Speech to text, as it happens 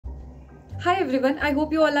Hi everyone, I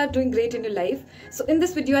hope you all are doing great in your life. So in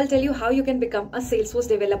this video, I'll tell you how you can become a Salesforce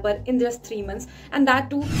developer in just 3 months, and that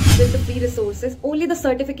too with the free resources. Only the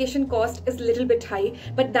certification cost is a little bit high,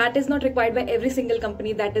 but that is not required by every single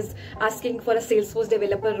company that is asking for a Salesforce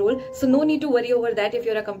developer role. So no need to worry over that if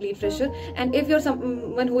you're a complete fresher. And if you're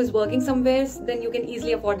someone who is working somewhere, then you can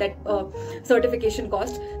easily afford that certification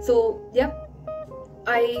cost. So yeah.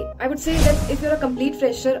 I would say that if you're a complete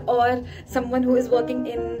fresher or someone who is working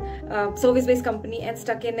in service-based company and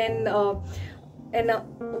stuck in a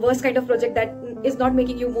worst kind of project that is not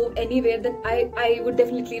making you move anywhere, then I would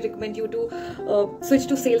definitely recommend you to switch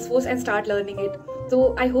to Salesforce and start learning it.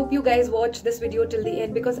 So I hope you guys watch this video till the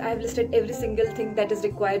end, because I have listed every single thing that is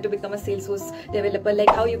required to become a Salesforce developer, like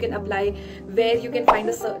how you can apply, where you can find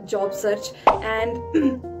a job search, and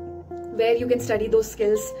where you can study those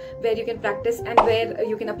skills, where you can practice, and where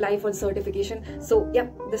you can apply for certification. So yeah,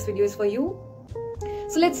 this video is for you.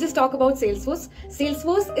 So let's just talk about Salesforce.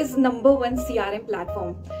 Salesforce is #1 CRM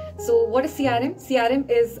platform. So what is CRM? CRM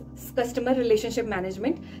is customer relationship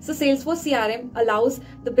management. So Salesforce CRM allows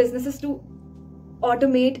the businesses to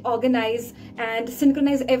automate, organize, and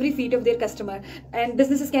synchronize every feed of their customer. And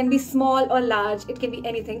businesses can be small or large, it can be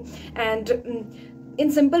anything. And in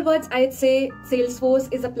simple words, I'd say Salesforce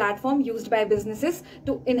is a platform used by businesses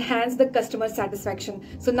to enhance the customer satisfaction.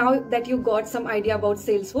 So now that you got some idea about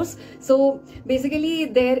Salesforce, so basically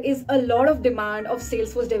there is a lot of demand of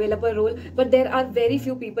Salesforce developer role, but there are very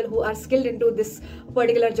few people who are skilled into this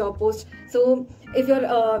particular job post. So if you're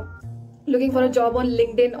looking for a job on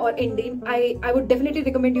LinkedIn or Indeed, I would definitely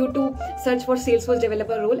recommend you to search for Salesforce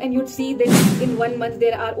developer role, and you'd see that in 1 month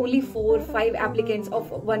there are only 4 or 5 applicants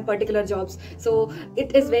of one particular jobs. So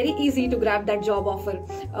it is very easy to grab that job offer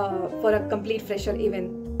for a complete fresher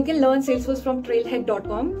even. You can learn Salesforce from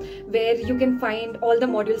trailhead.com, where you can find all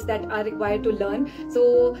the modules that are required to learn.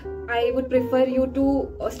 So I would prefer you to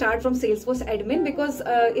start from Salesforce admin, because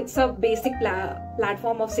it's a basic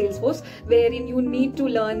platform of Salesforce, wherein you need to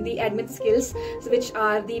learn the admin skills, which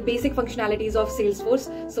are the basic functionalities of Salesforce.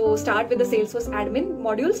 So start with the Salesforce admin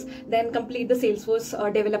modules, then complete the Salesforce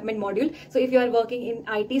development module. So if you are working in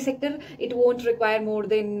IT sector, it won't require more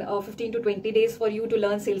than 15 to 20 days for you to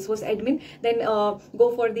learn Salesforce admin. Then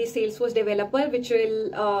go for the Salesforce developer, which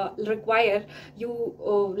will require you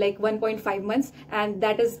like 1.5 months, and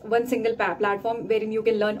that is one single platform wherein you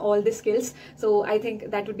can learn all the skills. So I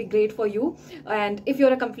think that would be great for you. And if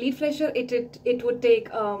you're a complete fresher, it would take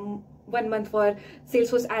 1 month for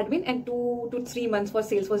Salesforce admin and 2 to 3 months for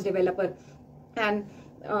Salesforce developer. And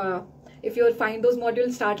if you'll find those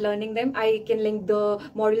modules, start learning them. I can link the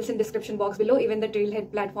modules in description box below. Even the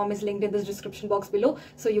Trailhead platform is linked in the description box below,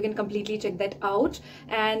 so you can completely check that out.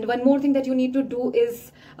 And one more thing that you need to do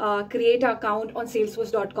is create an account on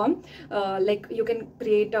salesforce.com. Like you can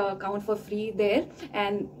create an account for free there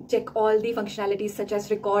and check all the functionalities such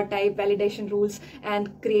as record type, validation rules,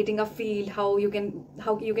 and creating a field, how you can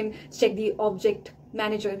check the object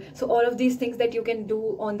manager. So all of these things that you can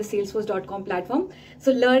do on the salesforce.com platform.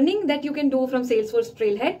 So learning that you can do from Salesforce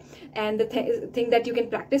Trailhead, and the thing that you can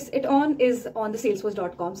practice it on is on the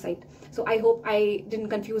salesforce.com site. So I hope I didn't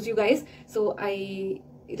confuse you guys. So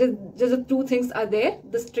just the 2 things are there,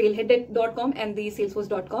 the trailhead.com and the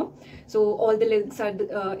salesforce.com. So all the links are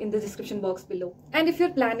in the description box below. And if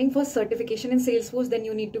you're planning for certification in Salesforce, then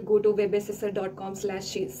you need to go to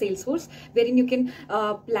webassessor.com/Salesforce, wherein you can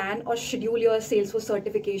plan or schedule your Salesforce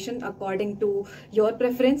certification according to your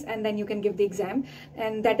preference, and then you can give the exam.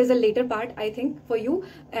 And that is a later part, I think, for you.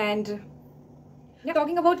 And yeah,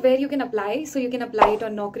 talking about where you can apply, so you can apply it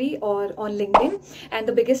on Naukri or on LinkedIn. And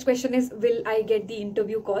the biggest question is, will I get the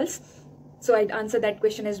interview calls? So I'd answer that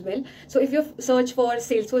question as well. So if you search for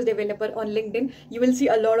Salesforce developer on LinkedIn, you will see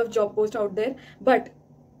a lot of job posts out there. But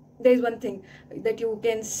there is one thing that you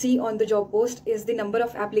can see on the job post is the number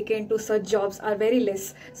of applicants to such jobs are very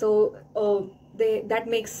less. So that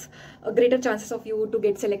makes a greater chances of you to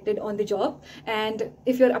get selected on the job. And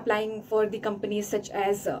if you're applying for the companies such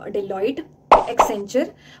as Deloitte,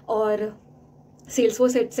 Accenture, or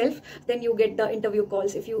Salesforce itself, then you get the interview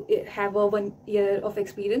calls if you have a 1 year of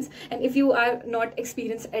experience. And if you are not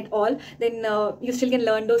experienced at all, then you still can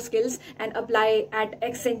learn those skills and apply at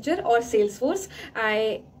Accenture or Salesforce.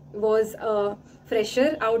 I was a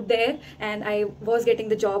fresher out there, and I was getting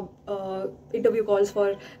the job interview calls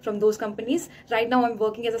from those companies. Right now I'm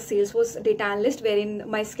working as a Salesforce data analyst, wherein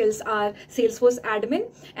my skills are Salesforce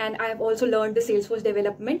admin, and I have also learned the Salesforce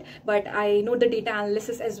development, but I know the data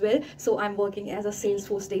analysis as well. So I'm working as a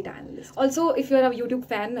Salesforce data analyst. Also, if you're a YouTube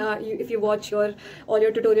fan, if you watch all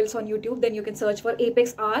your tutorials on YouTube, then you can search for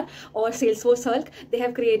Apex R or Salesforce Hulk. They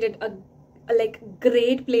have created a like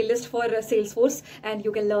great playlist for Salesforce, and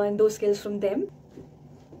you can learn those skills from them.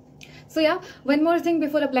 So yeah, one more thing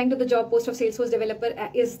before applying to the job post of Salesforce developer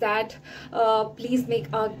is that please make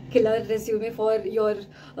a killer resume for your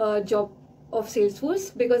job of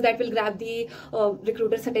Salesforce, because that will grab the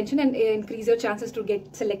recruiter's attention and increase your chances to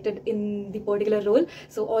get selected in the particular role.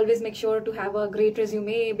 So always make sure to have a great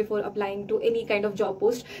resume before applying to any kind of job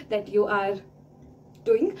post that you are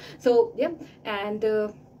doing. So yeah,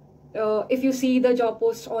 and if you see the job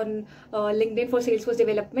post on LinkedIn for Salesforce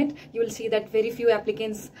development, you will see that very few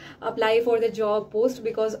applicants apply for the job post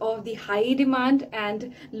because of the high demand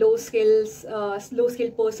and low skilled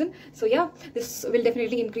person. So yeah, this will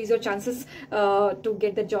definitely increase your chances to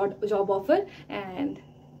get the job offer, and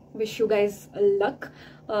wish you guys luck.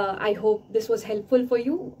 I hope this was helpful for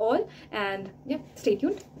you all, and yeah, stay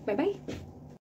tuned. Bye bye.